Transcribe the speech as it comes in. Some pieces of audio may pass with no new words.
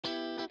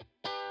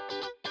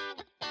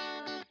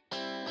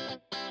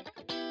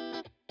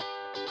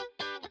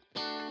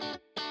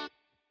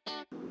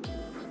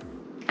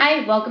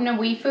Hi, welcome to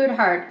We Food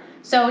Hard.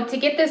 So to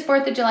get this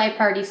 4th of July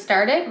party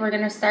started, we're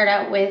going to start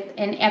out with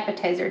an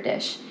appetizer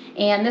dish.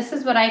 And this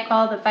is what I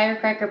call the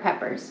Firecracker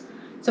Peppers.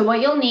 So what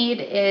you'll need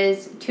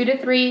is 2 to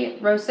 3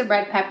 roasted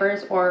red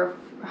peppers, or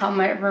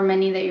however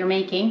many that you're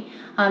making,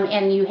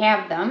 and you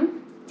have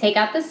them. Take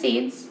out the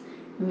seeds,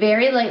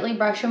 very lightly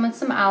brush them with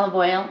some olive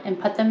oil, and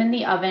put them in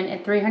the oven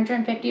at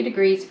 350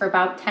 degrees for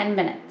about 10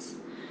 minutes.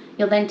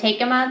 You'll then take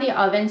them out of the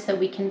oven so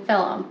we can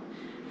fill them.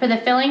 For the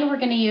filling, we're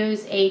going to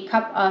use a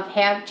cup of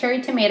halved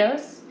cherry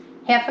tomatoes,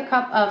 half a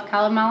cup of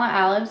Kalmata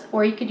olives,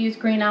 or you could use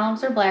green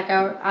olives or black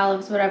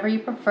olives, whatever you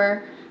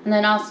prefer, and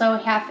then also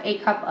half a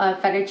cup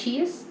of feta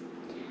cheese.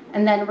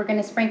 And then we're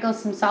going to sprinkle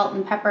some salt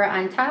and pepper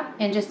on top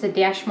and just a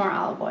dash more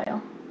olive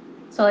oil.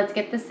 So let's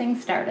get this thing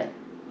started.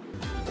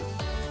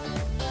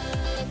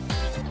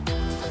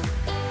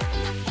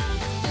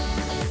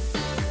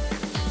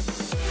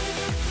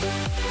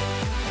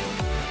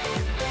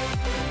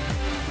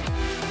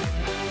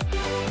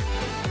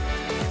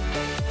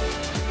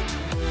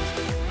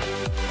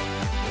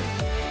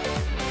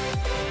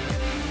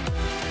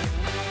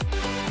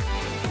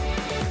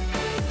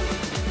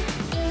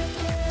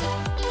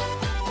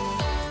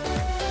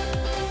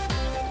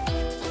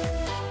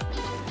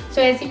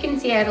 So as you can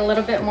see, I had a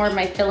little bit more of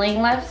my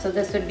filling left, so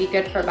this would be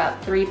good for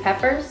about 3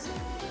 peppers.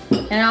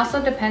 And it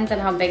also depends on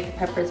how big the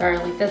peppers are.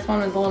 Like this one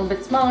was a little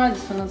bit smaller,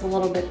 this one was a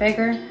little bit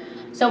bigger.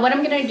 So what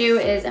I'm gonna do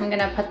is I'm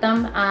gonna put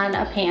them on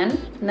a pan,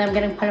 and then I'm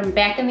gonna put them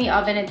back in the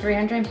oven at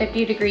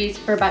 350 degrees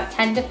for about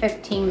 10 to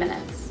 15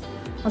 minutes.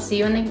 I'll see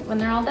you when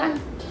they're all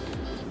done.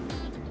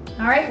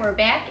 All right, we're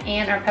back,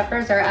 and our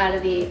peppers are out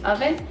of the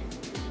oven.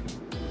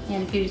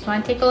 And if you just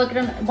want to take a look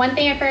at them, one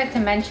thing I forgot to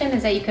mention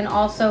is that you can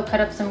also cut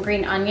up some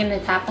green onion to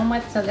top them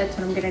with, so that's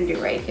what I'm going to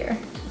do right here.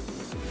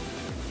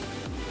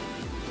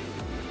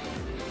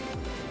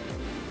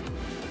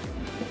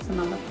 Put some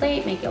on the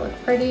plate, make it look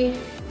pretty.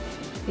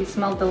 These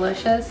smell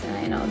delicious, and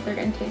I know they're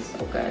going to taste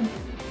so good.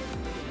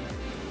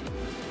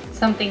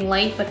 Something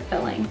light but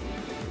filling.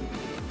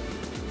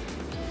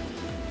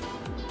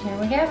 Here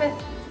we have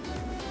it.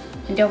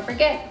 And don't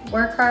forget,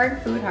 work hard,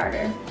 food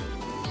harder.